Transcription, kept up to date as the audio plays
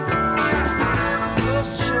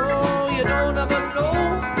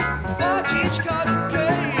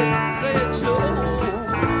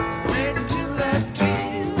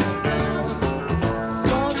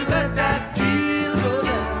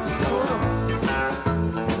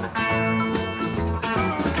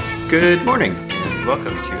Good morning, and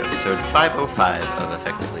welcome to episode 505 of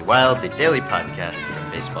Effectively Wild, the daily podcast from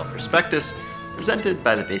Baseball Prospectus, presented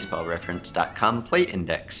by the BaseballReference.com Plate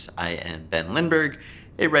Index. I am Ben Lindbergh,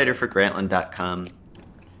 a writer for Grantland.com,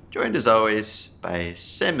 joined as always by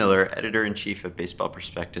Sam Miller, editor-in-chief of Baseball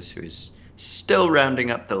Prospectus, who is still rounding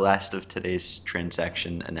up the last of today's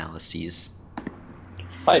transaction analyses.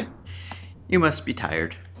 Hi. You must be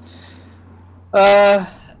tired. Uh,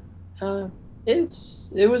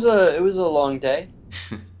 it was a long day.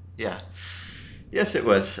 Yeah. Yes, it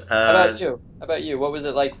was. How about you? How about you? What was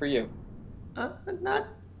it like for you? Uh, not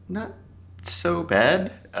not so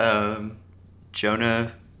bad.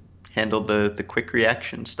 Jonah handled the quick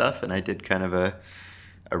reaction stuff, and I did kind of a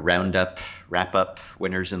roundup, wrap up,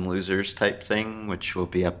 winners and losers type thing, which will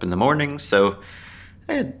be up in the morning. So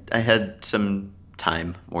I had some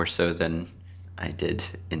time, more so than I did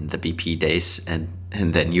in the BP days, and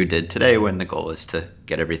then you did today, when the goal is to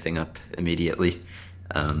get everything up immediately.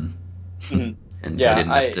 Um, Mhm. and I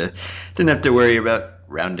Yeah, didn't have to worry about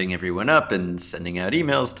rounding everyone up and sending out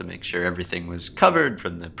emails to make sure everything was covered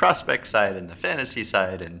from the prospect side and the fantasy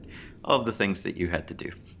side and all of the things that you had to do.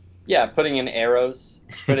 yeah, putting in arrows.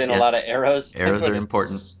 Put in a lot of Yes, arrows. I arrows put are in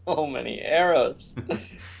important. so many arrows.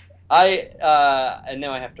 I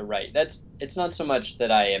know I have to write. It's not so much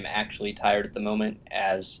that I am actually tired at the moment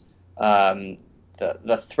as um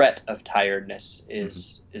the threat of tiredness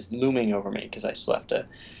Mhm, is looming over me because I still have to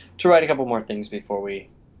write a couple more things before we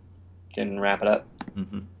can wrap it up.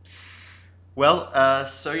 mhm. Well,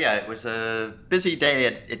 so yeah, it was a busy day.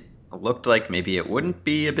 It looked like maybe it wouldn't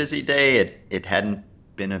be a busy day. It hadn't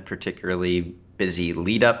been a particularly busy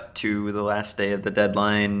lead up to the last day of the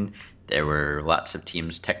deadline. There were lots of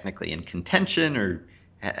teams technically in contention or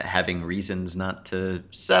having reasons not to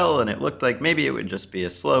sell, and it looked like maybe it would just be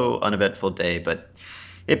a slow, uneventful day. But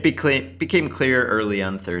it became clear early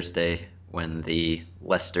on Thursday, when the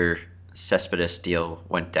Lester Cespedes deal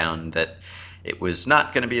went down, that it was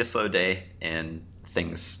not going to be a slow day, and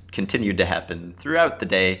things continued to happen throughout the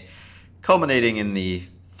day, culminating in the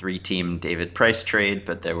three-team David Price trade.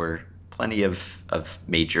 But there were plenty of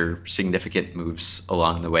major significant moves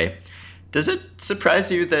along the way. Does it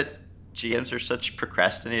surprise you that GMs are such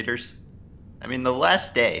procrastinators? I mean, the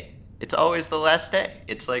last day, it's always the last day.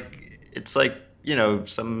 It's like,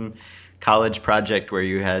 some college project where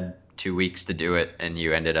you had 2 weeks to do it and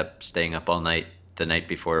you ended up staying up all night the night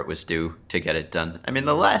before it was due to get it done. I mean,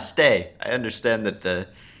 the last day, I understand that the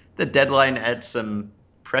deadline adds some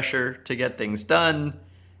pressure to get things done,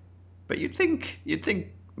 but you'd think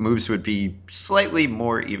moves would be slightly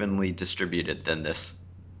more evenly distributed than this.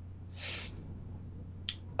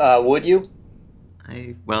 Would you?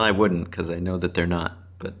 I wouldn't, because I know that they're not,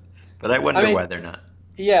 but I I wonder mean, why they're not.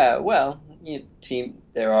 yeah. Well,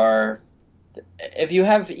 there are. If you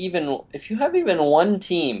have even one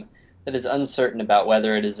team that is uncertain about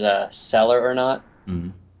whether it is a seller or not,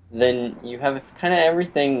 Mm. then you have kind of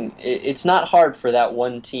everything. It's not hard for that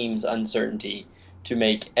one team's uncertainty to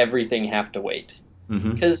make everything have to wait,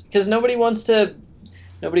 Mm-hmm. because nobody wants to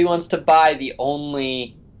buy the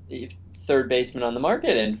only third baseman on the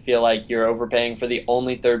market and feel like you're overpaying for the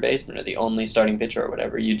only third baseman or the only starting pitcher or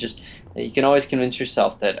whatever. You can always convince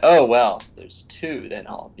yourself that, oh well, there's two, then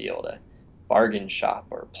I'll be able to bargain shop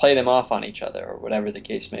or play them off on each other or whatever the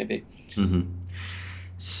case may be. Mm-hmm.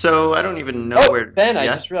 So I don't even know Oh, where. Ben, I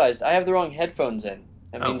Yeah. just realized I have the wrong headphones in.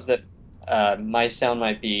 That Oh. means that my sound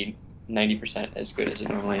might be 90% as good as it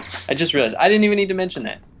normally is. I just realized I didn't even need to mention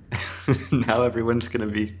that. Now everyone's gonna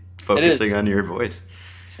be It focusing is. on your voice.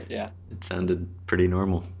 Yeah. It sounded pretty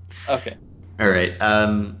normal. Okay. All right.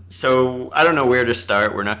 So I don't know where to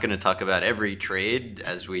start. We're not going to talk about every trade,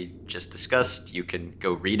 as we just discussed. You can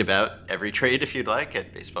go read about every trade if you'd like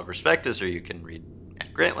at Baseball Prospectus, or you can read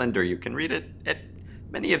at Grantland, or you can read it at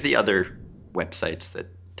many of the other websites that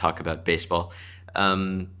talk about baseball.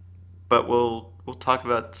 Um, but we'll talk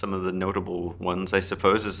about some of the notable ones, I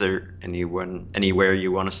suppose. Is there anywhere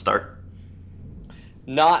you want to start?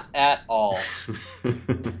 Not at all.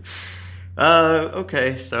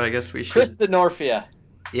 Okay, so I guess we Chris should. DeNorfia.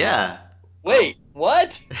 Yeah. Well, Wait,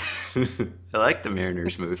 what? I like the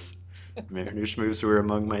Mariners moves. Mariners moves were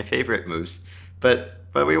among my favorite moves, but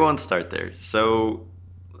we won't start there. So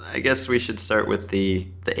I guess we should start with the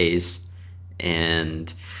A's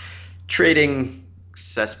and trading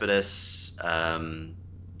Cespedes,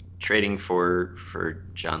 trading for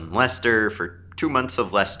John Lester for 2 months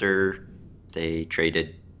of Lester. They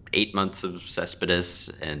traded 8 months of Cespedes,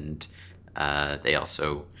 and they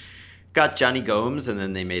also got Johnny Gomes, and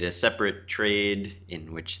then they made a separate trade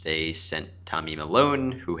in which they sent Tommy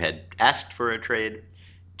Malone, who had asked for a trade,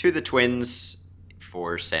 to the Twins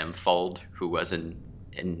for Sam Fuld, who was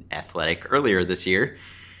in Athletic earlier this year,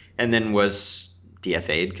 and then was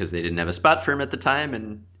DFA'd because they didn't have a spot for him at the time,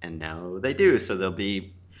 and now they do. So they'll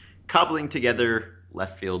be cobbling together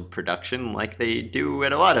left field production like they do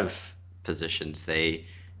at a lot of positions. They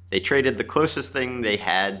traded the closest thing they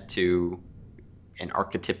had to an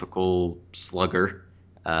archetypical slugger,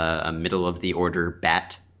 a middle of the order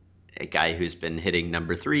bat, a guy who's been hitting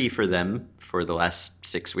number three for them for the last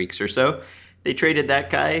 6 weeks or so. They traded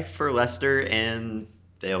that guy for Lester, and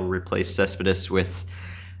they'll replace Cespedes with,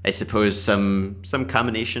 I suppose, some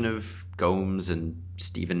combination of Gomes and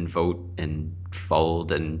Stephen Vogt and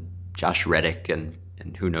Fuld and Josh Reddick and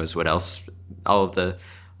who knows what else. All of the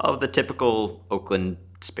all of the typical Oakland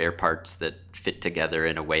spare parts that fit together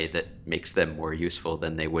in a way that makes them more useful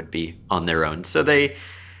than they would be on their own. So they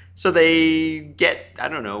get, I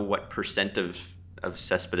don't know what percent of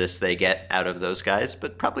Cespedes they get out of those guys,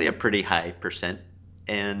 but probably a pretty high percent.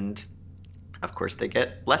 And of course they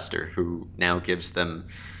get Lester, who now gives them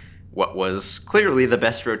what was clearly the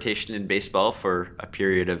best rotation in baseball for a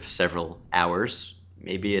period of several hours.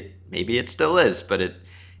 Maybe it still is, but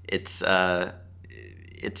it's a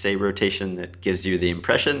rotation that gives you the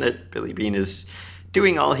impression that Billy Beane is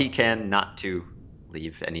doing all he can not to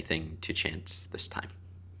leave anything to chance this time.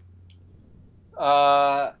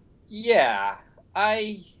 Uh, yeah,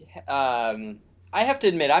 I um, I have to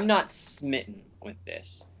admit I'm not smitten with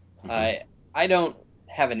this. Mm-hmm. I don't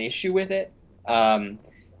have an issue with it. Um,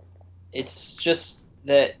 it's just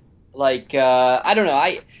that I don't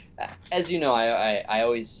know. As you know, I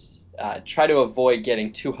always try to avoid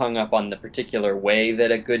getting too hung up on the particular way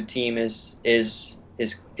that a good team is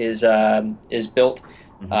built.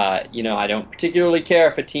 Mm-hmm. I don't particularly care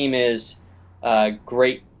if a team is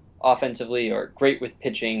great offensively or great with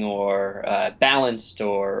pitching or balanced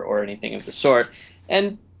or anything of the sort.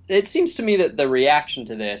 And it seems to me that the reaction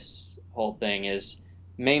to this whole thing is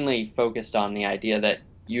mainly focused on the idea that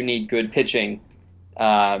you need good pitching,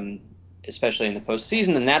 um, especially in the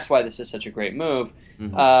postseason, and that's why this is such a great move.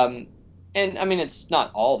 Mm-hmm. Um, and I mean, it's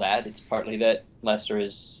not all that. It's partly that Lester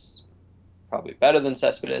is probably better than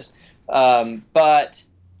Cespedes, but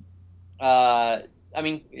I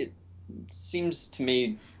mean, it seems to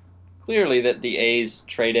me clearly that the A's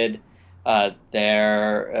traded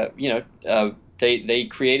they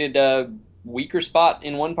created a weaker spot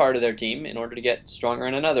in one part of their team in order to get stronger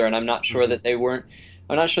in another, and Mm-hmm. I'm not sure that they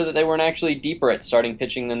weren't actually deeper at starting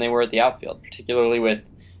pitching than they were at the outfield, particularly with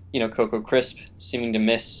Coco Crisp seeming to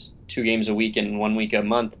miss 2 games a week and 1 week a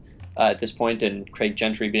month. At this point, and Craig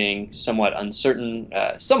Gentry being somewhat uncertain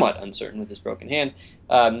with his broken hand,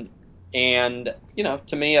 um, and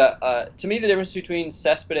to me, the difference between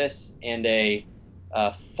Cespedes and a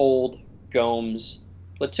Fold Gomes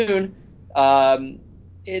platoon, um,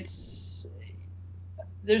 it's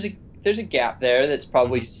there's a gap there that's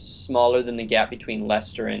probably Mm-hmm. smaller than the gap between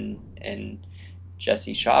Lester and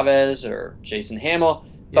Jesse Chavez or Jason Hamill,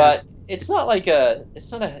 Yeah. but it's not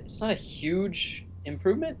a huge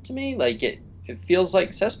improvement to me. It feels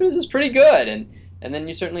like Cespedes is pretty good, and then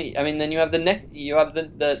you certainly, I mean, then you have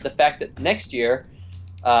the fact that next year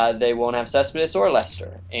they won't have Cespedes or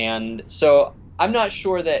Lester, and so I'm not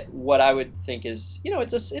sure that what I would think is,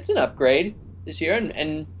 it's an upgrade this year,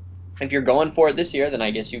 and if you're going for it this year, then I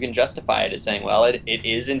guess you can justify it as saying, well, it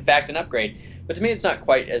is in fact an upgrade. But to me, it's not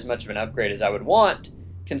quite as much of an upgrade as I would want,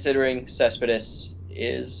 considering Cespedes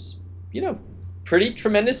is, you know, pretty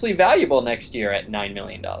tremendously valuable next year at $9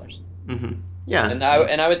 million, Mm-hmm. Yeah. and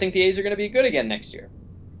I would think the A's are going to be good again next year.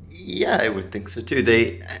 Yeah, I would think so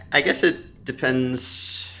too. I guess it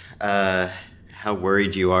depends uh, how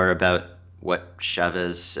worried you are about what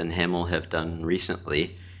Chavez and Hamill have done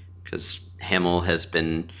recently, because Hamill has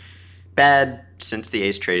been bad since the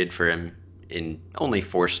A's traded for him in only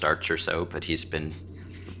 4 starts or so, but he's been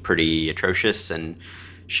pretty atrocious. And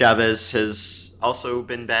Chavez has also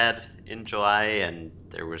been bad in July, and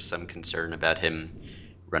there was some concern about him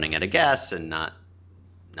running out of gas and not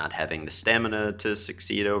having the stamina to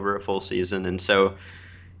succeed over a full season. And so,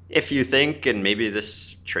 if you think, and maybe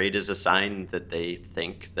this trade is a sign that they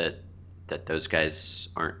think that those guys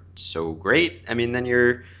aren't so great, I mean, then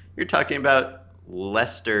you're talking about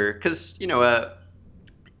Lester, because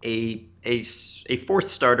a fourth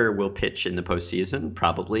starter will pitch in the postseason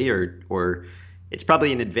probably, or it's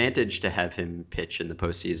probably an advantage to have him pitch in the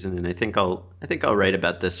postseason. And I think I'll write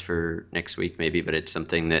about this for next week maybe, but it's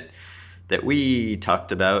something that we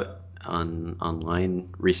talked about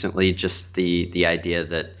online recently. Just the idea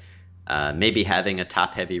that maybe having a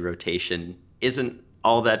top heavy rotation isn't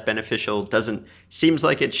all that beneficial. Doesn't seems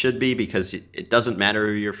like it should be because it doesn't matter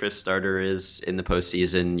who your fifth starter is in the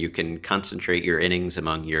postseason. You can concentrate your innings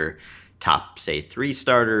among your top, say, three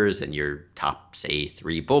starters and your top, say,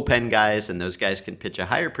 three bullpen guys, and those guys can pitch a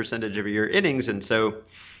higher percentage of your innings. And so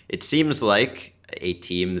it seems like a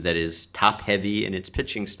team that is top heavy in its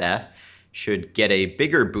pitching staff should get a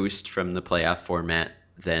bigger boost from the playoff format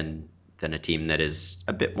than a team that is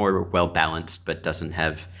a bit more well balanced but doesn't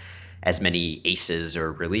have as many aces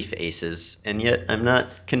or relief aces. And yet, I'm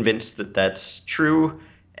not convinced that that's true.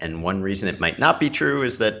 And one reason it might not be true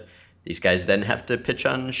is that these guys then have to pitch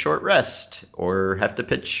on short rest or have to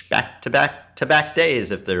pitch back to back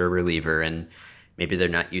days if they're a reliever. And maybe they're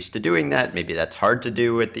not used to doing that. Maybe that's hard to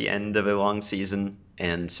do at the end of a long season.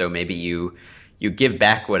 And so maybe you give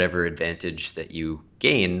back whatever advantage that you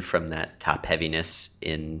gain from that top heaviness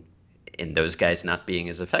in those guys not being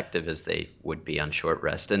as effective as they would be on short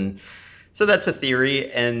rest. And so that's a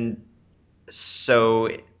theory. And so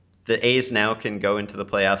the A's now can go into the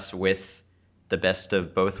playoffs with the best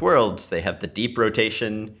of both worlds. They have the deep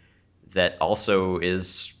rotation that also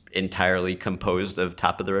is entirely composed of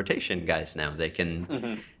top of the rotation guys now. They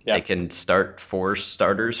Yeah. can start four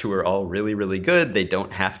starters who are all really, really good. They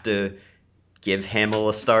don't have to give Hamill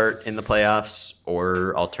a start in the playoffs,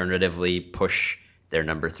 or alternatively push their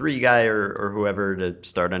number three guy or whoever to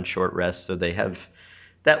start on short rest. So they have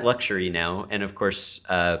that luxury now. And of course,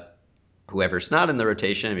 whoever's not in the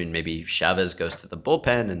rotation, I mean, maybe Chavez goes to the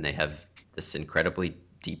bullpen, and they have this incredibly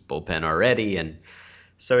deep bullpen already, and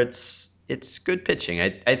so it's good pitching.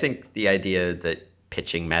 I think the idea that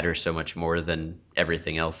pitching matters so much more than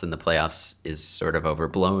everything else in the playoffs is sort of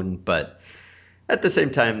overblown, but at the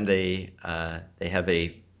same time, they have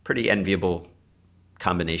a pretty enviable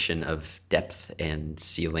combination of depth and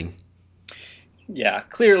ceiling. Yeah,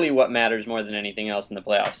 clearly what matters more than anything else in the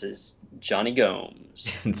playoffs is Johnny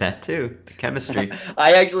Gomes. That too, the chemistry.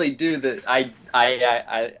 I actually do the I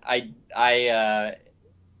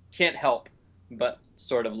can't help but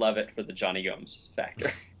sort of love it for the Johnny Gomes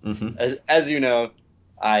factor. Hmm. As you know,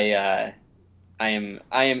 I I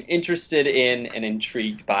am interested in and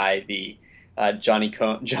intrigued by the Johnny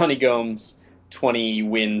Gomes 20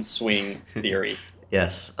 win swing theory.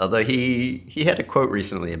 Yes, although he had a quote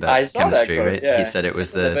recently I about saw that chemistry, quote. right? He Yeah, said it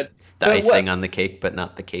was the but icing what? on the cake, but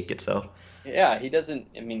not the cake itself. Yeah, he doesn't.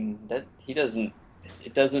 I mean, that he doesn't.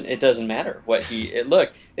 It doesn't matter what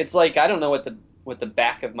look. It's like I don't know what the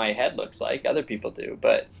back of my head looks like. Other people do,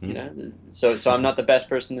 but Hmm. so I'm not the best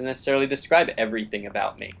person to necessarily describe everything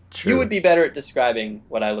about me. You would True. be better at describing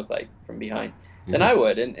what I look like from behind than Yeah. I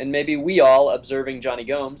would, and maybe we all observing Johnny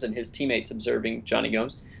Gomes and his teammates observing Johnny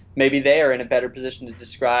Gomes, maybe they are in a better position to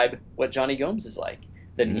describe what Johnny Gomes is like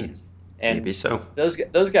than he Mm, is. maybe And so.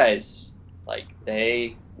 those guys like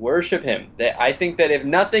they worship him. I think that if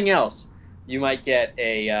nothing else, you might get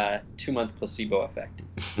a 2 month placebo effect.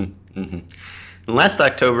 Hmm. Last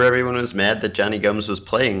October, everyone was mad that Johnny Gomes was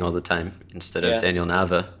playing all the time instead of Yeah, Daniel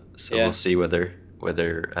Nava. So we'll yeah. see whether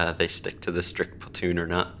they stick to the strict platoon or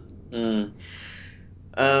not. Mm.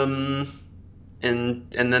 Um, and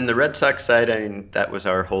then the Red Sox side, I mean, that was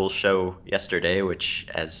our whole show yesterday, which,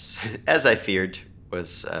 as as I feared,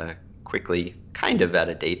 was quickly kind of out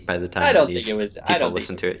of date by the I time don't many think of it was. I people don't think it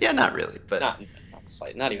listened to it. Yeah, was not really, but not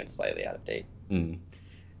even slightly out of date. mm,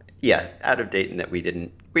 yeah, out of date in that we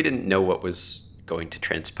didn't know what was going to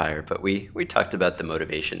transpire, but we talked about the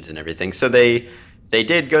motivations and everything. So they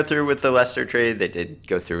did go through with the Lester trade. They did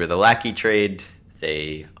go through with the Lackey trade.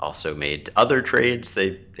 They also made other trades.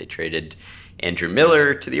 They traded Andrew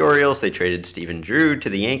Miller to the Orioles. They traded Stephen Drew to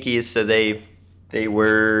the Yankees. So they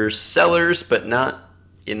were sellers, but not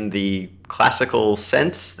in the classical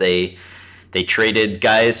sense. They traded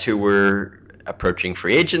guys who were approaching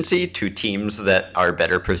free agency to teams that are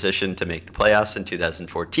better positioned to make the playoffs in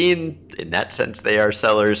 2014. In that sense, they are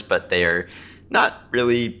sellers, but they are not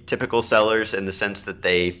really typical sellers in the sense that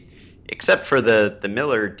they, except for the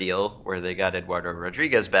Miller deal where they got Eduardo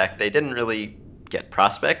Rodriguez back, they didn't really get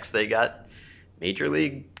prospects. They got major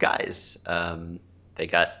league guys. They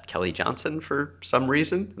got Kelly Johnson for some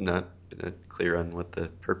reason. I'm not clear on what the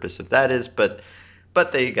purpose of that is, but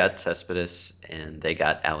they got Cespedes and they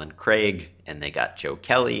got Alan Craig and they got Joe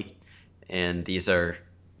Kelly, and these are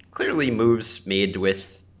clearly moves made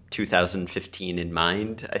with 2015 in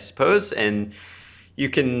mind, I suppose, and you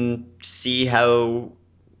can see how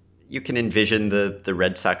you can envision the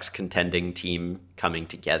Red Sox contending team coming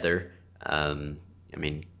together. I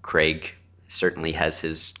mean, Craig certainly has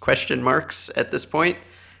his question marks at this point,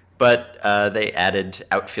 but they added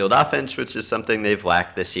outfield offense, which is something they've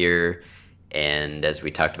lacked this year. And as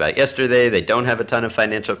we talked about yesterday, they don't have a ton of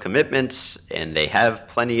financial commitments, and they have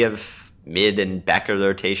plenty of mid and back of the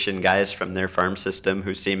rotation guys from their farm system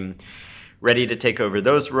who seem ready to take over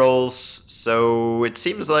those roles. So it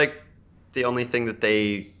seems like the only thing that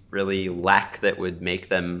they really lack that would make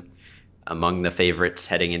them among the favorites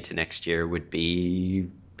heading into next year would be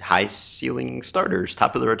high ceiling starters,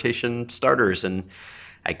 top of the rotation starters. And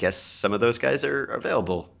I guess some of those guys are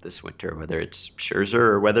available this winter, whether it's Scherzer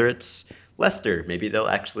or whether it's Lester. Maybe they'll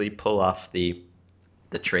actually pull off the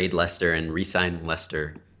trade Lester and re-sign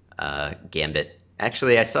Lester gambit.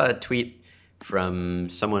 Actually, I saw a tweet from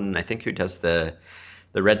someone I think who does the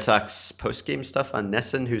Red Sox post game stuff on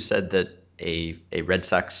Nesson, who said that a Red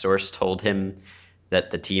Sox source told him that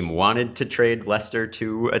the team wanted to trade Lester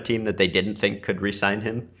to a team that they didn't think could re-sign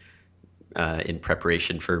him in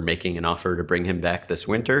preparation for making an offer to bring him back this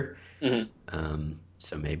winter. Hmm.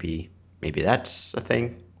 So maybe that's a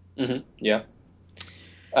thing. Yeah.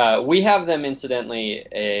 We have them, incidentally,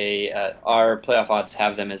 our playoff odds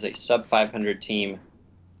have them as a sub 500 team,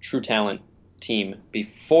 true talent team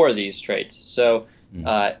before these trades. So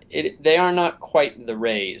Mm. they are not quite the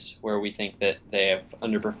Rays, where we think that they have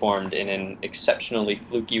underperformed in an exceptionally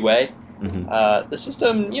fluky way. Mm-hmm. The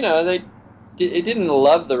system, it didn't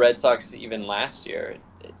love the Red Sox even last year.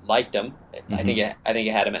 It liked them. Mm-hmm. I think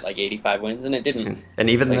it had them at like 85 wins, and it didn't And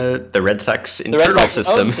even like the Red Sox the Red internal Sox own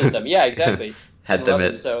system system. Yeah, exactly. had Didn't them love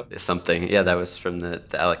them. at So something. Yeah, that was from the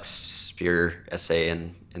Alex Spear essay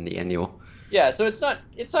in the annual. yeah, so it's not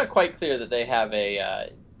quite clear that they have a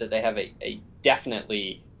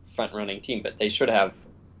definitely front running team, but they should have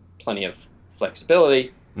plenty of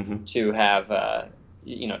flexibility Mm-hmm. to have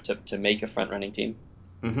to make a front running team.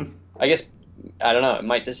 Mm-hmm. I guess I don't know.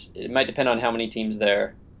 It might depend on how many teams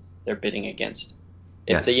they're bidding against.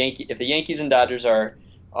 Yes. If the Yankees and Dodgers are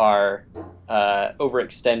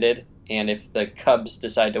overextended, and if the Cubs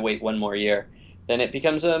decide to wait one more year, then it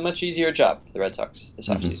becomes a much easier job for the Red Sox this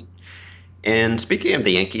Mm-hmm. offseason. And speaking of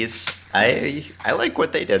the Yankees, I like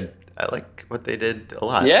what they did. I like what they did a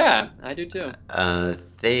lot. Yeah, I do too. Uh,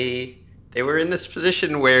 they they were in this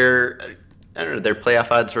position where I don't know, their playoff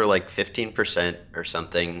odds were like 15% or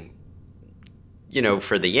something.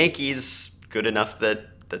 For the Yankees, good enough that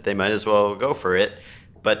they might as well go for it,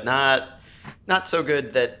 but not so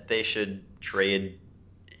good that they should trade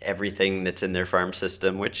everything that's in their farm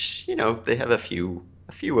system, which they have a few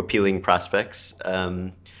appealing prospects.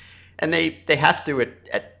 And they have to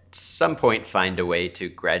at some point find a way to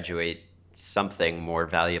graduate something more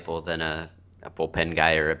valuable than a bullpen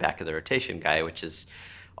guy or a back of the rotation guy, which is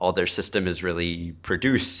all their system has really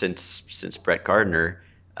produced since Brett Gardner.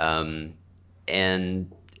 Um,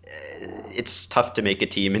 and it's tough to make a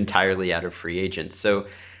team entirely out of free agents. So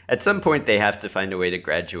at some point they have to find a way to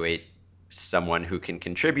graduate someone who can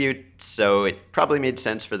contribute. So it probably made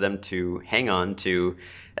sense for them to hang on to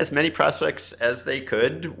as many prospects as they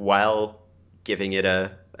could while giving it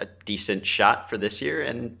a decent shot for this year.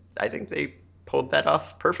 And I think they pulled that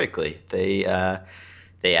off perfectly. They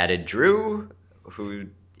added Drew, who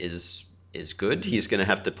is good. He's going to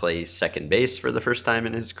have to play second base for the first time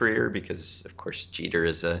in his career because, of course, Jeter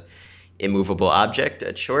is a immovable object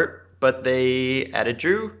at short. But they added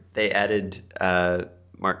Drew. They added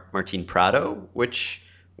Martin Prado, which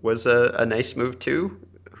was a nice move too,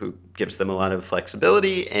 who gives them a lot of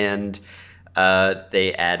flexibility. And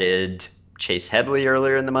they added Chase Headley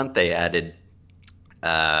earlier in the month. They added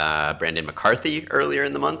Brandon McCarthy earlier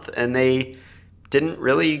in the month, and they didn't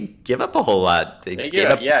really give up a whole lot. They They give gave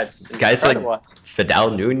it, up yeah, it's guys like incredible. Fidel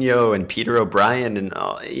Nuno and Peter O'Brien and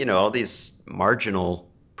all these marginal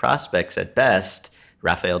prospects at best.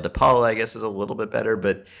 Rafael DePaula, I guess, is a little bit better,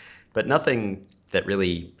 but nothing that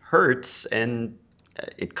really hurts. And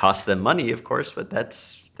it costs them money, of course, but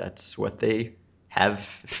that's what they have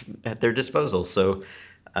at their disposal. So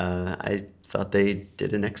I thought they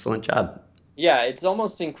did an excellent job. Yeah, it's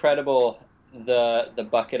almost incredible the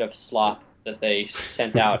bucket of slop that they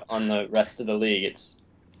sent out on the rest of the league.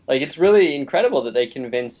 It's really incredible that they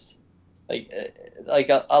convinced like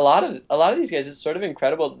a lot of these guys. It's sort of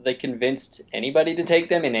incredible that they convinced anybody to take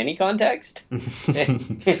them in any context,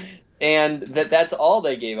 and that's all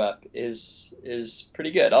they gave up is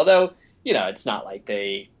pretty good. Although it's not like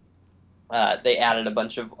they added a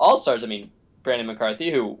bunch of all stars. I mean, Brandon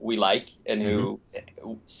McCarthy, who we like and Hmm. who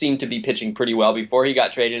seemed to be pitching pretty well before he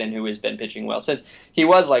got traded, and who has been pitching well since. He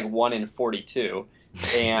was like 1 in 42,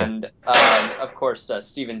 Yeah. and of course,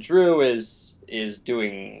 Stephen Drew is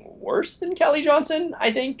doing worse than Kelly Johnson,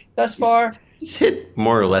 I think, thus far. He's hit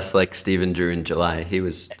more or less like Steven Drew in July. He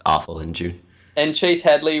was awful in June. And Chase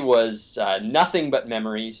Headley was nothing but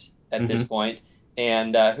memories at this Hmm. point.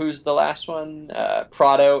 And who's the last one?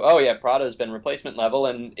 Prado. Oh yeah, Prado's been replacement level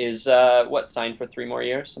and is what signed for 3 more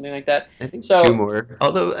years, something like that. I think two So more.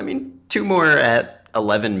 Although, I mean, two more at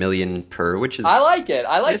 11 million per, which I is like it.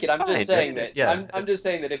 I like it. it's I'm just fine, saying right? that Yeah. I'm just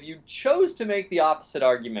saying that if you chose to make the opposite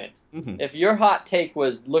argument, Mhm. if your hot take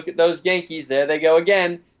was look at those Yankees, there they go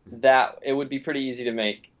again, that it would be pretty easy to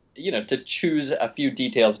make, to choose a few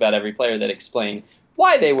details about every player that explain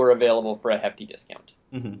why they were available for a hefty discount.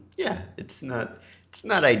 Yeah, it's not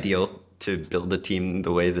ideal to build a team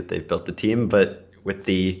the way that they've built the team, but with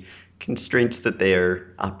the constraints that they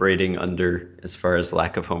are operating under as far as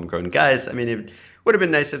lack of homegrown guys, I mean, it would have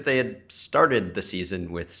been nice if they had started the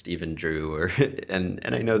season with Stephen Drew or and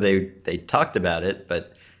I know they talked about it,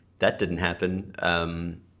 but that didn't happen.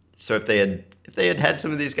 So if they had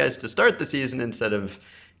some of these guys to start the season instead of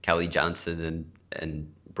Kelly Johnson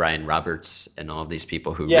and Brian Roberts and all of these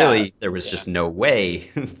people who Yeah, really there was yeah. just no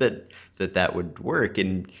way that would work.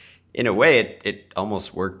 And in a way, it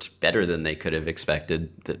almost worked better than they could have expected.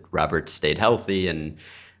 That Roberts stayed healthy and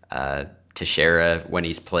Teixeira, when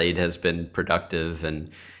he's played, has been productive,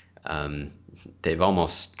 and um, they've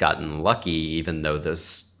almost gotten lucky, even though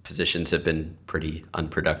those positions have been pretty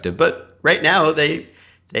unproductive. But right now, they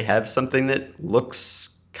have something that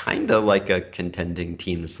looks kind of like a contending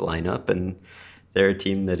team's lineup, and they're a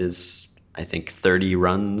team that is, I think, 30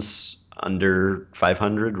 runs under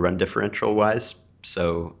 500 run differential wise.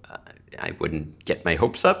 So I wouldn't get my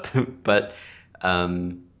hopes up, but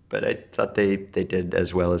but I thought they did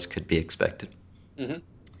as well as could be expected. Hmm.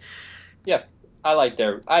 Yeah, I like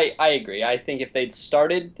their. I agree. I think if they'd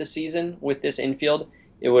started the season with this infield,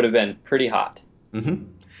 it would have been pretty hot. Hmm.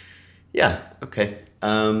 Yeah. Okay.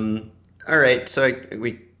 All right. So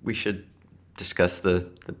we should discuss the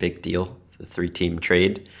big deal, the three-team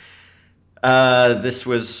trade. This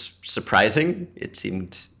was surprising.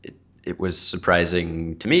 It was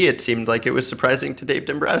surprising to me. It seemed like it was surprising to Dave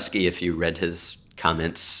Dombrowski if you read his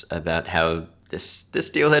comments about how this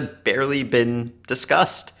deal had barely been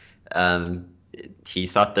discussed. Um, he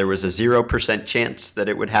thought there was a 0% chance that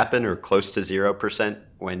it would happen, or close to 0%,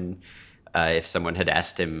 when if someone had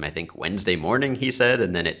asked him, I think Wednesday morning, he said,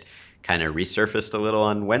 and then it kind of resurfaced a little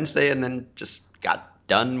on Wednesday, and then just got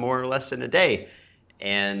done more or less in a day.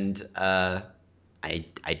 And I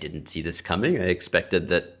didn't see this coming. I expected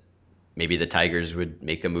that maybe the Tigers would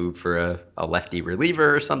make a move for a lefty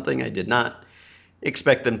reliever or something. I did not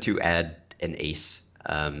expect them to add an ace,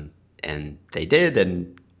 and they did,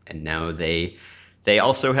 and now they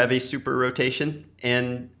also have a super rotation.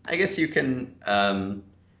 And I guess you can.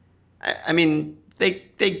 I mean, they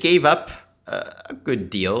gave up a good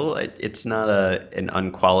deal. It's not an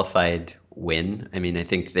unqualified win. I mean, I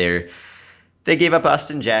think they gave up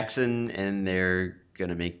Austin Jackson, and they're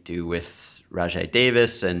gonna make do with Rajai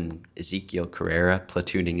Davis and Ezekiel Carrera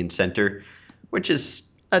platooning in center, which is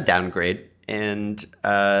a downgrade. And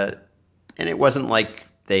it wasn't like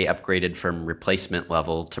they upgraded from replacement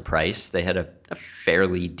level to price. They had a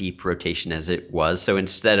fairly deep rotation as it was. So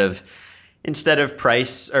instead of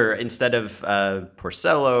Price or instead of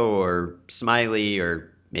Porcello or Smiley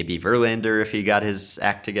or maybe Verlander if he got his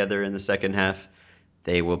act together in the second half,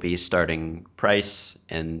 they will be starting Price,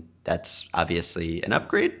 and that's obviously an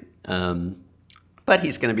upgrade. But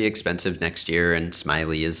he's going to be expensive next year, and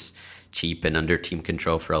Smiley is cheap and under team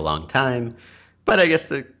control for a long time. But I guess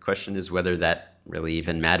the question is whether that really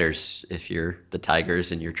even matters if you're the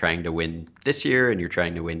Tigers and you're trying to win this year and you're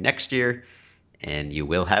trying to win next year, and you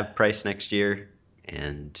will have Price next year,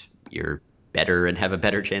 and you're better and have a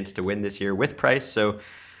better chance to win this year with Price. So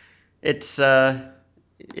it's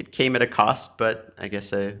it came at a cost, but I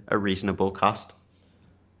guess a reasonable cost.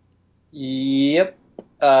 Yep.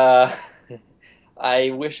 Uh,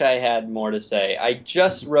 I wish I had more to say. I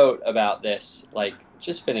just wrote about this, like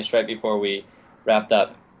just finished right before we wrapped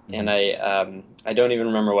up, and Mhm. I don't even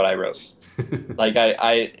remember what I wrote. Like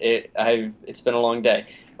it's been a long day.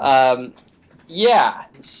 Yeah.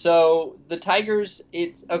 So the Tigers,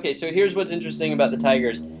 it's okay. So here's what's interesting about the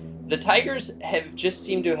Tigers. The Tigers have just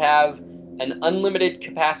seemed to have an unlimited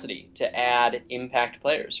capacity to add impact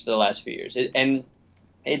players for the last few years, and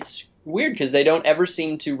it's weird because they don't ever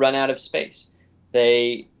seem to run out of space.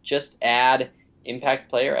 They just add impact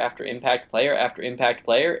player after impact player after impact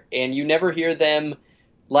player, and you never hear them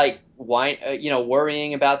like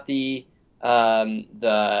worrying about the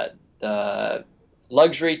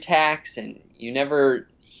luxury tax, and you never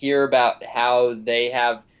hear about how they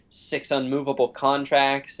have six unmovable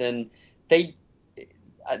contracts, and they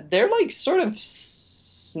they're like sort of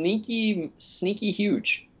sneaky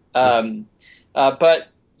huge. But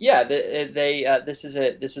yeah, this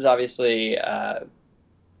is obviously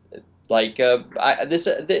Like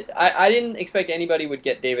I didn't expect anybody would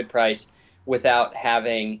get David Price without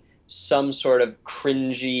having some sort of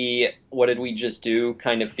cringy, what did we just do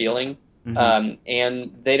kind of feeling. Hmm.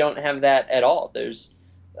 And they don't have that at all.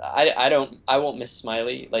 I won't miss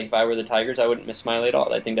Smiley. Like if I were the Tigers, I wouldn't miss Smiley at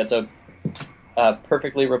all. I think that's a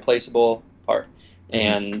perfectly replaceable part. Hmm.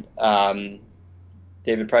 And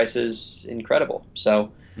David Price is incredible.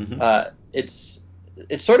 So Hmm. uh, it's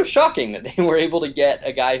it's sort of shocking that they were able to get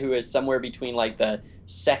a guy who is somewhere between like the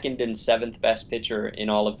second and seventh best pitcher in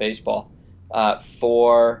all of baseball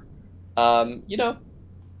for you know,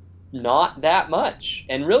 not that much,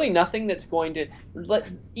 and really nothing that's going to let,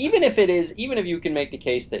 even if it is, even if you can make the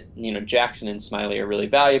case that, you know, Jackson and Smiley are really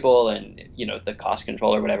valuable and, you know, the cost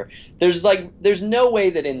control or whatever, there's no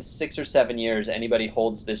way that in 6 or 7 years anybody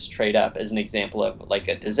holds this trade up as an example of like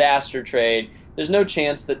a disaster trade. There's no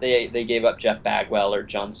chance that they gave up Jeff Bagwell or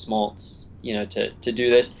John Smoltz, you know, to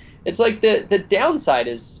do this. It's like the downside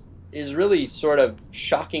is really sort of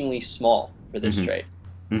shockingly small for this Hmm. trade.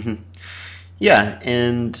 Hmm. Yeah,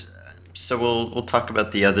 and so we'll talk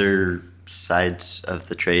about the other sides of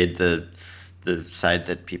the trade. The side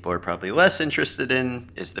that people are probably less interested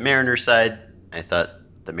in is the Mariners side. I thought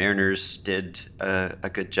the Mariners did a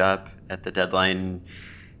good job at the deadline,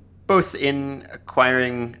 both in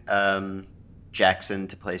acquiring Jackson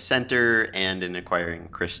to play center and in acquiring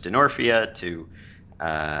Chris Denorfia to,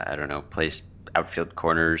 I don't know, play outfield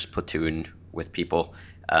corners, platoon with people.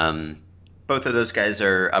 Um, Both of those guys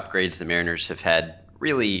are upgrades. The Mariners have had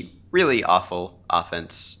really, really awful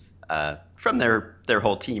offense from their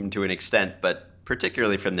whole team to an extent, but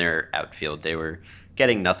particularly from their outfield. They were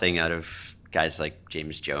getting nothing out of guys like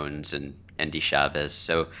James Jones and Andy Chavez.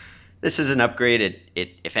 So this is an upgrade.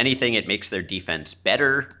 If anything, it makes their defense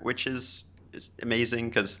better, which is amazing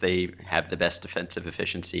because they have the best defensive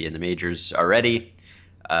efficiency in the majors already.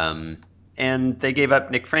 Um, and they gave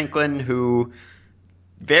up Nick Franklin, who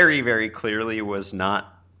very, very clearly was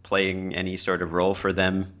not playing any sort of role for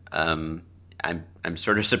them. I'm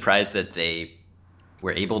sort of surprised that they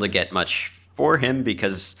were able to get much for him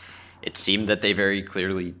because it seemed that they very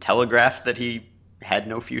clearly telegraphed that he had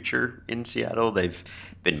no future in Seattle. They've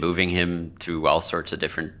been moving him to all sorts of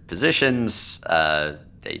different positions.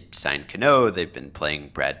 They signed Cano. They've been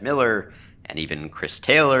playing Brad Miller and even Chris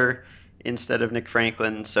Taylor instead of Nick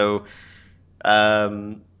Franklin. So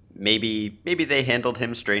um, maybe they handled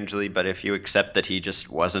him strangely, but if you accept that he just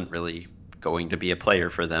wasn't really going to be a player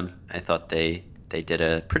for them, I thought they did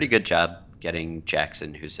a pretty good job getting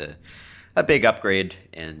Jackson, who's a big upgrade,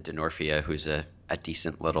 and Denorfia, who's a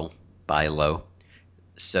decent little buy low.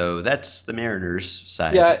 So that's the Mariners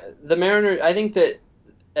side. Yeah, the Mariners, I think that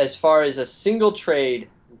as far as a single trade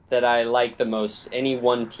that I like the most, any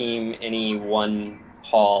one team, any one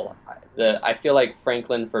haul, I feel like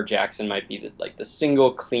Franklin for Jackson might be the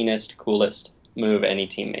single cleanest, coolest move any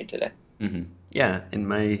team made today. Hmm. Yeah, in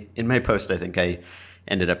my post, I think I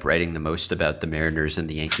ended up writing the most about the Mariners and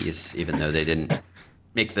the Yankees, even though they didn't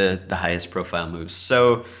make the highest profile moves.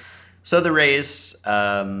 So the Rays,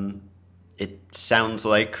 it sounds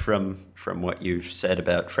like from what you've said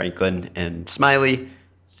about Franklin and Smiley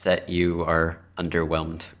that you are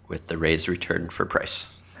underwhelmed with the Rays' return for Price.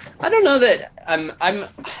 I don't know that I'm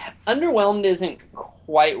underwhelmed isn't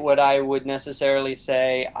quite what I would necessarily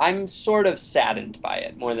say. I'm sort of saddened by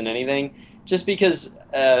it more than anything, just because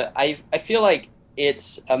I feel like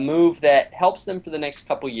it's a move that helps them for the next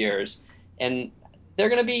couple years, and they're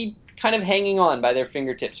going to be kind of hanging on by their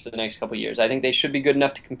fingertips for the next couple years. I think they should be good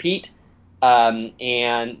enough to compete, and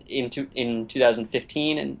in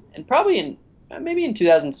 2015 and probably in maybe in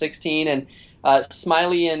 2016, and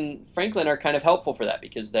Smiley and Franklin are kind of helpful for that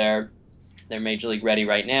because they're major league ready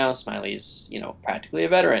right now. Smiley's, you know, practically a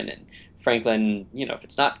veteran, and Franklin, you know, if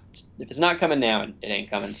it's not coming now, it ain't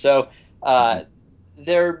coming. So uh, Hmm.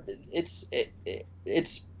 there,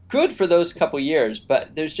 it's good for those couple years,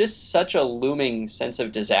 but there's just such a looming sense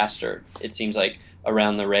of disaster. It seems like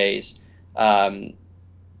around the Rays. Um,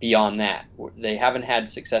 Beyond that, they haven't had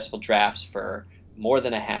successful drafts for more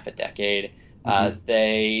than a half a decade. Hmm.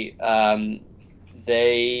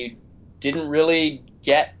 They didn't really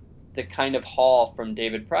get the kind of haul from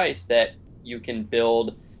David Price that you can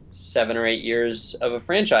build 7 or 8 years of a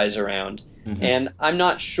franchise around. Hmm. And I'm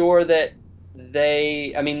not sure that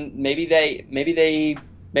I mean, maybe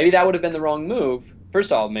that would have been the wrong move.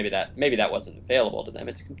 First of all, maybe that wasn't available to them.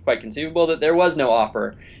 It's quite conceivable that there was no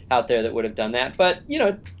offer out there that would have done that. But, you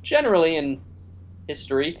know, generally in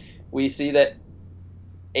history, we see that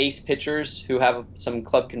ace pitchers who have some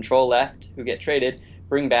club control left, who get traded,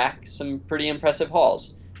 bring back some pretty impressive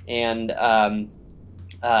hauls. And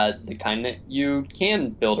the kind that you can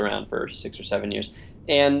build around for 6 or 7 years.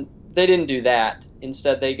 And they didn't do that.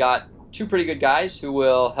 Instead, they got two pretty good guys who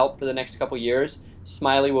will help for the next couple years.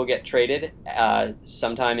 Smiley will get traded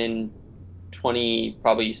sometime in 20,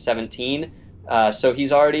 probably 17. So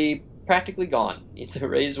he's already practically gone. The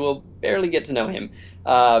Rays will barely get to know him.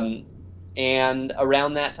 Um, and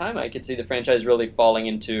around that time, I could see the franchise really falling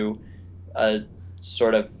into a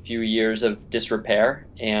sort of few years of disrepair.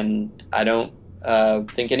 And I don't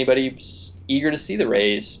think anybody's eager to see the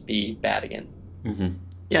Rays be bad again. Hmm.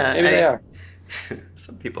 Yeah, Maybe they are.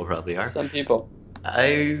 some people probably are. Some people.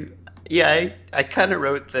 I yeah, I kind of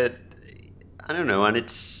wrote that. I don't know, on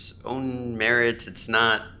its own merits, it's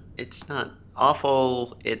not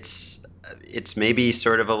awful. It's maybe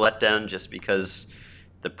sort of a letdown just because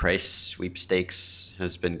the price sweepstakes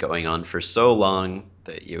has been going on for so long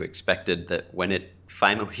that you expected that when it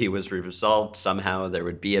finally was resolved, somehow there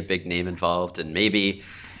would be a big name involved, and maybe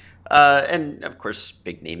and of course,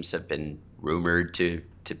 big names have been rumored to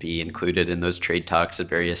be included in those trade talks at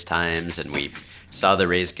various times, and we saw the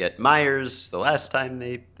Rays get Myers the last time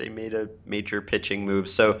they made a major pitching move.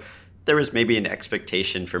 So there was maybe an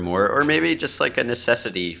expectation for more, or maybe just like a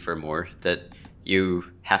necessity for more, that you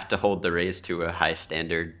have to hold the Rays to a high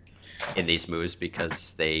standard in these moves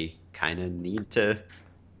because they kind of need to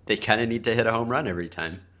hit a home run every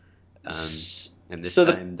time. Um, and this So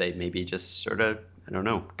the time they maybe just sort of, I don't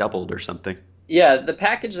know, doubled or something. Yeah, the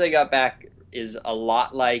package they got back is a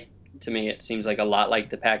lot like, to me, it seems like a lot like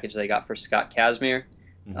the package they got for Scott Kazmir.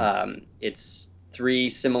 Hmm. It's three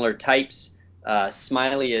similar types.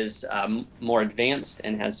 Smiley is more advanced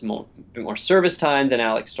and has bit more service time than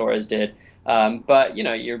Alex Torres did. But,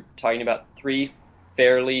 you're talking about three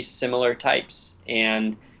fairly similar types.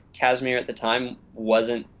 And Kazmir at the time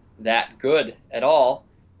wasn't that good at all.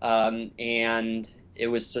 And it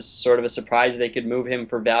was just sort of a surprise they could move him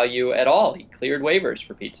for value at all. He cleared waivers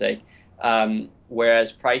for Pete's sake.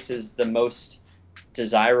 Whereas Price is the most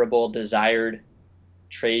desirable, desired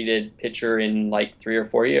traded pitcher in like 3 or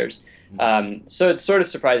 4 years. Hmm. So it's sort of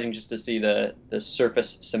surprising just to see the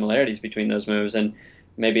surface similarities between those moves. And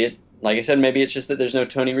maybe like I said, maybe it's just that there's no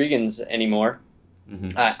Tony Regans anymore. Hmm.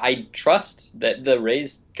 I trust that the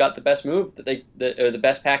Rays got the best move or the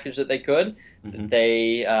best package that they could. Hmm.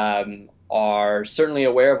 They are certainly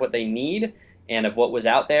aware of what they need and of what was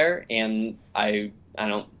out there, and I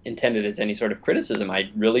don't intend it as any sort of criticism. I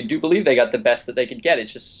really do believe they got the best that they could get.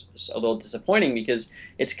 It's just a little disappointing because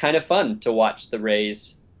it's kind of fun to watch the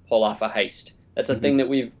Rays pull off a heist. That's a thing Hmm. that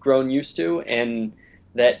we've grown used to, and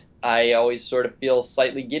that I always sort of feel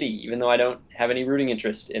slightly giddy, even though I don't have any rooting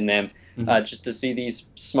interest in them, Hmm. just to see these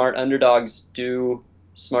smart underdogs do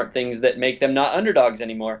smart things that make them not underdogs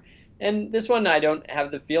anymore. And this one, I don't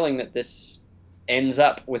have the feeling that this ends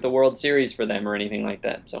up with a World Series for them or anything like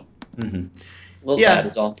that. So a Hmm. little sad Yeah,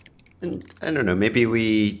 is all. and I don't know, maybe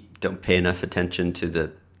we don't pay enough attention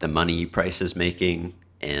to the money Price is making,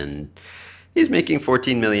 and he's making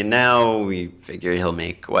 14 million now. We figure he'll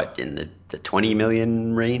make what in the 20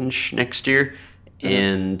 million range next year, Hmm.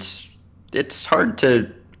 and it's hard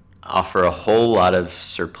to offer a whole lot of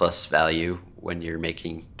surplus value when you're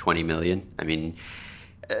making 20 million. I mean,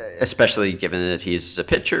 especially given that he's a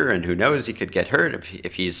pitcher and who knows, he could get hurt.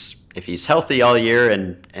 If he's healthy all year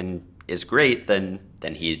and is great, then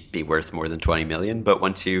he'd be worth more than 20 million. But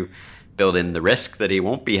once you build in the risk that he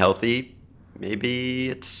won't be healthy, maybe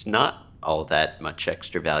it's not all that much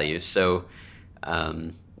extra value. So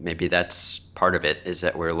maybe that's part of it, is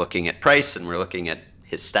that we're looking at price and we're looking at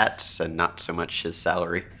his stats and not so much his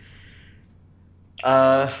salary.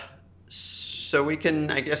 Uh, so I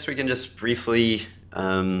guess we can just briefly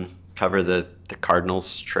cover the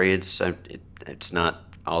Cardinals trades. It's not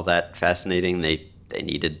all that fascinating. They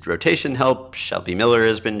needed rotation help. Shelby Miller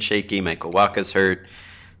has been shaky. Michael Wacha's hurt,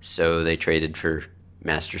 so they traded for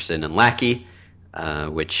Masterson and Lackey,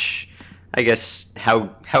 which I guess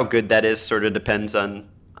how good that is sort of depends on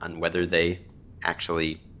whether they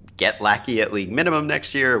actually get Lackey at league minimum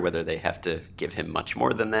next year, or whether they have to give him much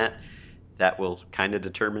more than that. That will kind of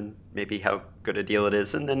determine maybe how good a deal it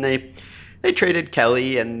is. And then they traded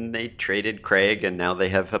Kelly and they traded Craig, and now they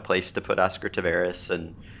have a place to put Oscar Taveras.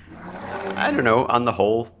 And I don't know. On the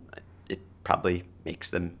whole, it probably makes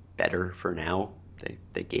them better for now.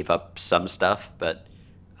 They gave up some stuff, but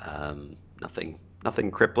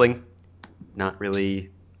nothing crippling. Not really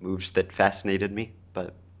moves that fascinated me,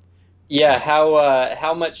 but Yeah,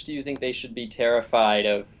 how much do you think they should be terrified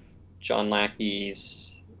of John Lackey's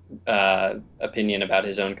opinion about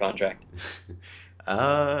his own contract?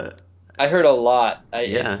 uh, I heard a lot. It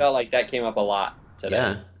yeah, felt like that came up a lot today.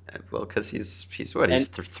 yeah. Well, because he's what? And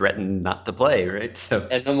Threatened not to play, right? So.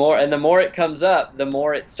 the more it comes up, the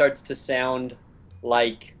more it starts to sound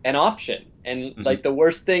like an option. And like Mhm. the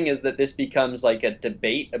worst thing is that this becomes like a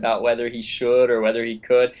debate about whether he should or whether he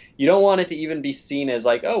could. You don't want it to even be seen as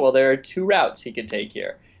like, oh, well, there are two routes he could take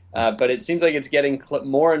here. But it seems like it's getting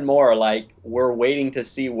more and more like we're waiting to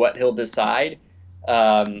see what he'll decide,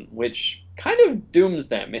 which kind of dooms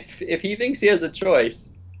them. If he thinks he has a choice,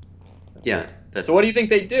 Yeah, so what that do you think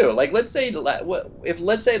they do? Like, let's say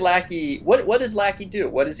let's say Lackey, what does Lackey do?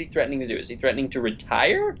 What is he threatening to do? Is he threatening to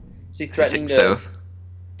retire? Is he I think threatening so.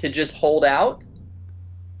 to just hold out?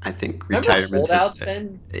 I think Remember retirement is. holdouts,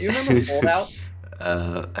 Ben? Do you remember holdouts?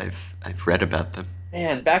 I've read about them.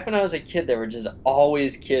 Man, back when I was a kid, there were just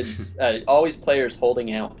always kids, always players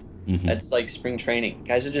holding out. Hmm. That's like spring training.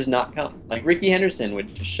 Guys would just not come. Like Ricky Henderson would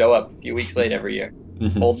just show up a few weeks late every year,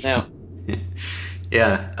 holding out.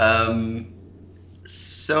 Yeah.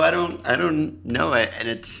 So I don't know, and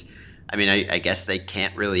it's. I mean, I guess they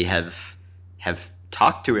can't really have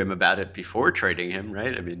talked to him about it before trading him,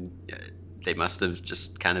 right? I mean, they must have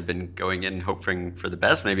just kind of been going in hoping for the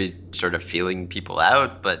best, maybe sort of feeling people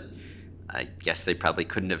out, but I guess they probably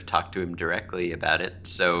couldn't have talked to him directly about it.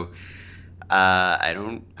 So I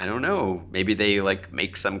don't know. Maybe they like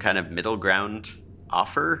make some kind of middle ground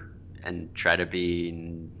offer and try to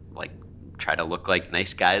be like try to look like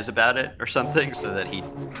nice guys about it or something, so that he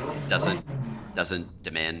doesn't doesn't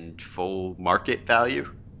demand full market value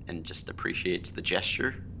and just appreciates the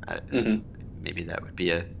gesture. I, Hmm. maybe that would be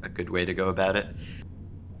a good way to go about it.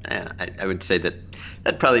 Yeah, I would say that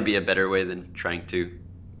that'd probably be a better way than trying to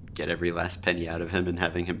get every last penny out of him and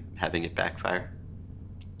having it backfire.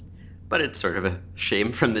 But it's sort of a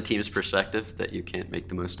shame from the team's perspective that you can't make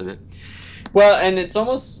the most of it. Well, and it's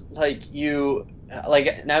almost like you like,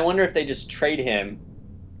 and I wonder if they just trade him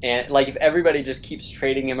and like if everybody just keeps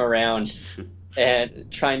trading him around and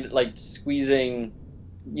trying to like squeezing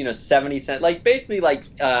 70 cent, like basically like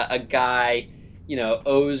a guy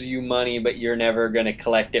owes you money but you're never going to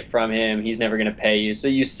collect it from him, he's never going to pay you, so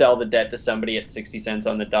you sell the debt to somebody at 60 cents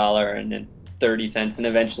on the dollar and then 30 cents, and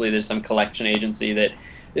eventually there's some collection agency that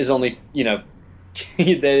is only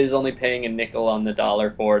that is only paying a nickel on the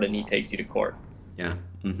dollar for it, and he takes you to court. Yeah.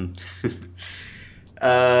 Hmm.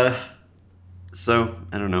 uh, so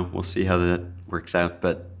I don't know. We'll see how that works out,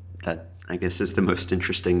 but that I guess is the most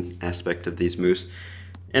interesting aspect of these moves.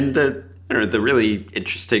 And I don't know, the really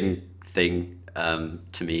interesting thing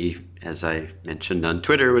to me, as I mentioned on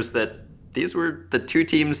Twitter, was that these were the two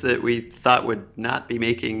teams that we thought would not be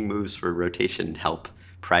making moves for rotation help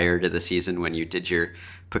prior to the season when you did your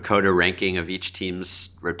Pacoda ranking of each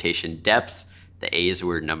team's rotation depth. The A's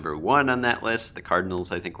were number one on that list. The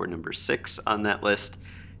Cardinals, I think, were number six on that list.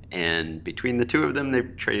 And between the two of them, they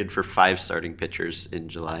traded for five starting pitchers in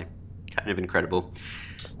July. Kind of incredible.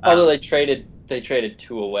 Although Um, they traded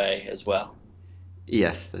two away as well.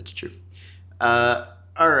 yes, that's true. Uh,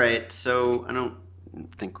 all right, so I don't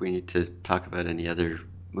think we need to talk about any other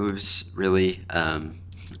moves really.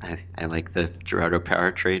 I like the Gerardo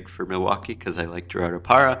Parra trade for Milwaukee because I like Gerardo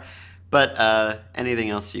Parra, but anything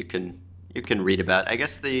else you can read about. I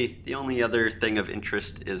guess the only other thing of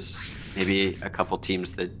interest is maybe a couple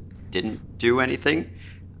teams that didn't do anything.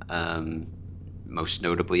 Um, Most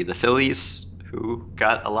notably the Phillies, who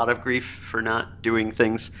got a lot of grief for not doing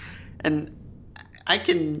things. And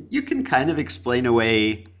you can kind of explain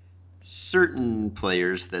away certain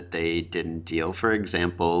players that they didn't deal. For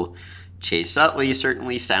example, Chase Utley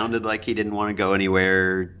certainly sounded like he didn't want to go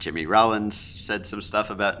anywhere. Jimmy Rollins said some stuff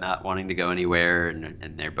about not wanting to go anywhere,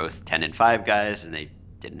 and they're both 10-5 guys, and they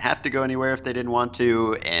didn't have to go anywhere if they didn't want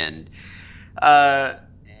to. Uh,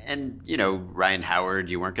 and Ryan Howard,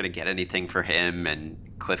 you weren't going to get anything for him, and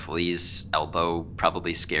Cliff Lee's elbow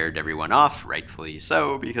probably scared everyone off, rightfully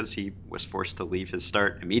so, because he was forced to leave his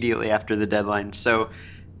start immediately after the deadline. So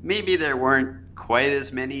maybe there weren't quite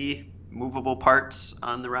as many movable parts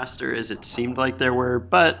on the roster as it seemed like there were,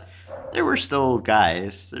 but there were still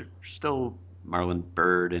guys. There were still Marlon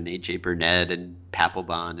Byrd and AJ Burnett and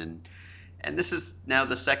Papelbon, and this is now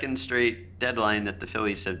the second straight deadline that the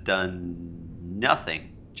Phillies have done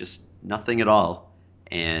nothing, just nothing at all,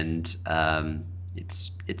 and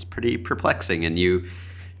it's pretty perplexing. And you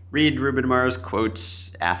read Ruben Amaro's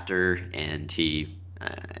quotes after, and he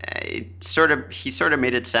sort of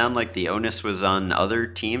made it sound like the onus was on other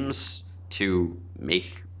teams to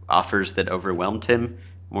make offers that overwhelmed him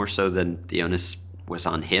more so than the onus was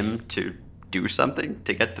on him to do something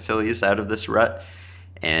to get the Phillies out of this rut.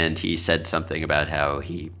 And he said something about how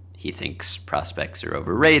he thinks prospects are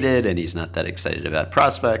overrated and he's not that excited about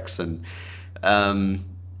prospects. And um,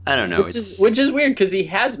 I don't know. Which is weird because he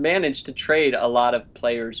has managed to trade a lot of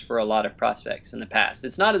players for a lot of prospects in the past.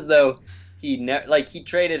 It's not as though he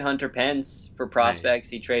traded Hunter Pence for Right. prospects.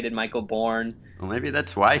 He traded Michael Bourne Well, maybe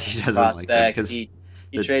that's why he for doesn't like them prospects. because He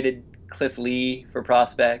the traded Cliff Lee for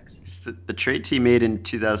prospects. the trades he made in It's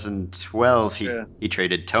 2012, true. he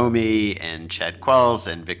traded Tomey and Chad Qualls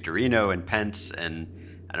and Victorino and Pence,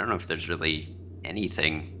 and I don't know if there's really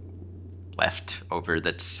anything left over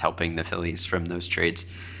that's helping the Phillies from those trades.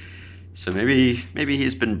 So maybe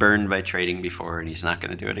he's been burned by trading before and he's not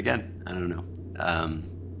going to do it again. I don't know. Um,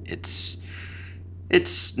 it's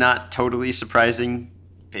it's not totally surprising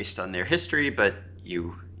based on their history, but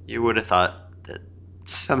you would have thought that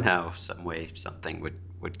somehow, some way, something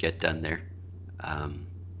would get done there. Um,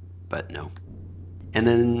 but no. And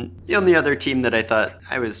then the only other team that I thought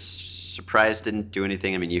I was surprised didn't do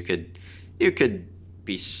anything. I mean, you could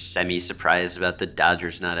be semi surprised about the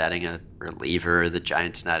Dodgers not adding a reliever, or the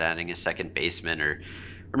Giants not adding a second baseman, or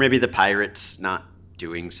maybe the Pirates not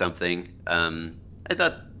doing something. I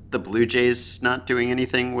thought the Blue Jays not doing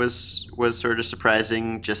anything was sort of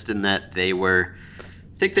surprising, just in that I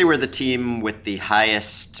think they were the team with the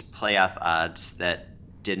highest playoff odds that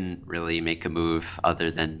didn't really make a move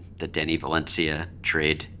other than the Denny Valencia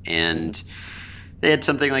trade. Mhm. And they had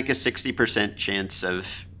something like a 60% chance of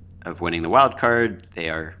winning the wild card. They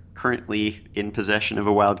are currently in possession of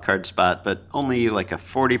a wild card spot, but only like a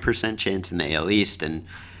 40% chance in the AL East. And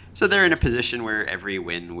so they're in a position where every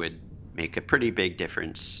win would make a pretty big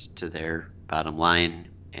difference to their bottom line.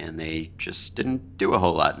 And they just didn't do a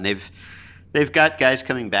whole lot. And they've got guys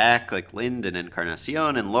coming back like Lind and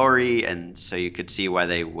Encarnacion and Laurie, and so you could see why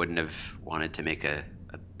they wouldn't have wanted to make a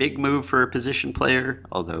big move for a position player,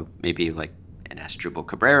 although maybe like an Asdrubal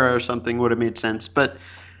Cabrera or something would have made sense. But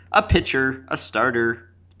a pitcher, a starter,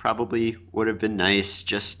 probably would have been nice,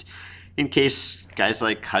 just in case guys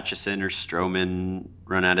like Hutchison or Stroman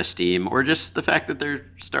run out of steam, or just the fact that they're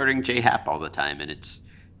starting J Happ all the time, and it's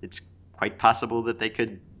quite possible that they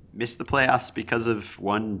could miss the playoffs because of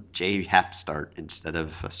one J Happ start instead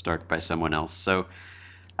of a start by someone else. So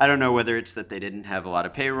I don't know whether it's that they didn't have a lot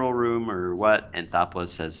of payroll room or what.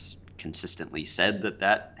 Anthopoulos has consistently said that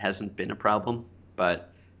that hasn't been a problem,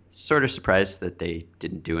 but sort of surprised that they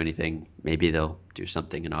didn't do anything. Maybe they'll do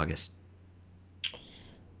something in August.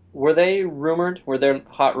 Were they rumored? Were there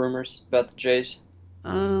hot rumors about the Jays?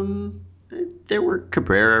 Um, there were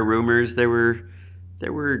Cabrera rumors. There were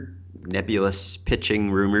nebulous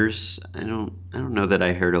pitching rumors. I don't know that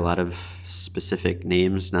I heard a lot of specific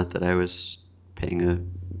names. Not that I was paying a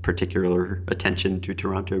particular attention to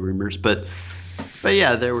Toronto rumors, but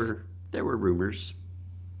yeah, there were rumors.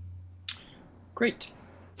 Great.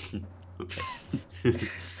 Okay.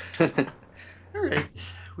 All right,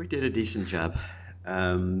 we did a decent job.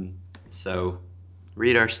 Um, so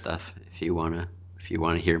read our stuff if you wanna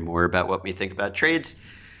hear more about what we think about trades.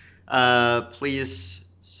 Please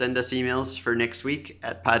send us emails for next week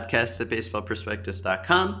at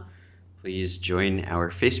podcast@baseballprospectus.com. Please join our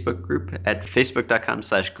Facebook group at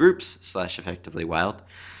facebook.com/groups/effectivelywild.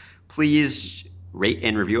 Please rate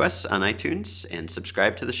and review us on iTunes and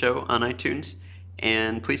subscribe to the show on iTunes.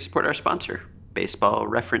 And please support our sponsor, Baseball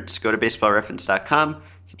Reference. Go to baseballreference.com,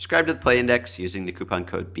 subscribe to the Play Index using the coupon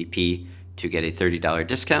code BP to get a $30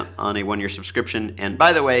 discount on a one-year subscription. And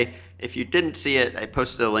by the way, if you didn't see it, I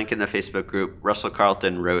posted a link in the Facebook group. Russell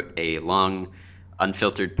Carlton wrote a long,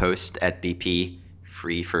 unfiltered post at BP,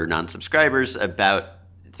 free for non-subscribers, about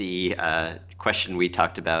the question we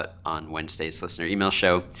talked about on Wednesday's listener email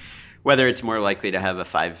show, whether it's more likely to have a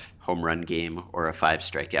 5 home run game or a 5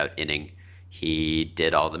 strikeout inning. He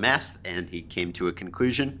did all the math and he came to a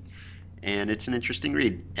conclusion, and it's an interesting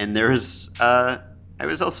read. And I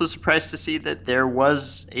was also surprised to see that there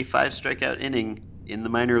was a 5 strikeout inning in the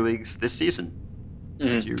minor leagues this season.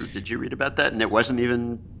 Did Mhm. you did you read about that? And it wasn't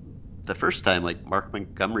even the first time. Like Mark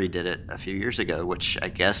Montgomery did it a few years ago, which uh,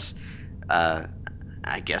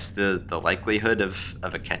 I guess the likelihood of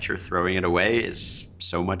a catcher throwing it away is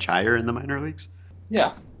so much higher in the minor leagues.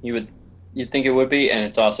 Yeah, you'd think it would be, and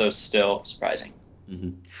it's also still surprising.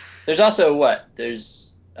 Mm-hmm. There's also what?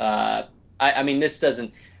 I mean this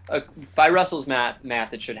doesn't by Russell's math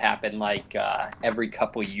it should happen like every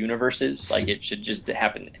couple universes. Like it should just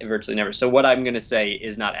happen virtually never. So what I'm gonna say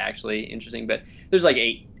is not actually interesting, but there's like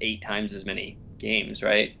eight times as many games,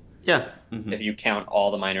 right? Yeah. Mm-hmm. If you count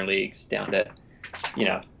all the minor leagues down to, you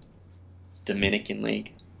know, Dominican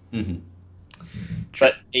League. Mm-hmm. True.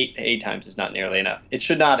 But eight times is not nearly enough. It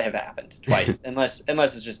should not have happened twice, unless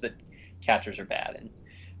it's just that catchers are bad and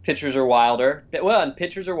pitchers are wilder. Well, and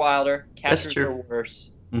pitchers are wilder, That's catchers true. are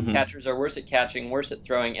worse. Hmm. Catchers are worse at catching, worse at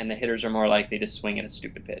throwing, and the hitters are more likely to swing at a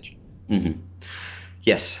stupid pitch. Hmm.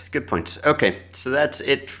 Yes, good points. Okay, so that's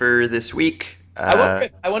it for this week. I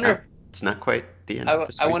wonder if No, it's not quite the end of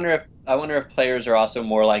this week. I wonder if players are also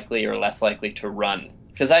more likely or less likely to run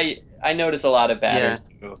because I notice a lot of Yeah. batters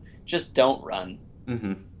who just don't run.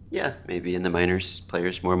 Hmm. Yeah, maybe in the minors,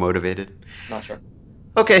 players more motivated. Not sure.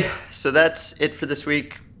 Okay, so that's it for this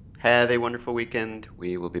week. Have a wonderful weekend.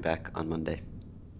 We will be back on Monday.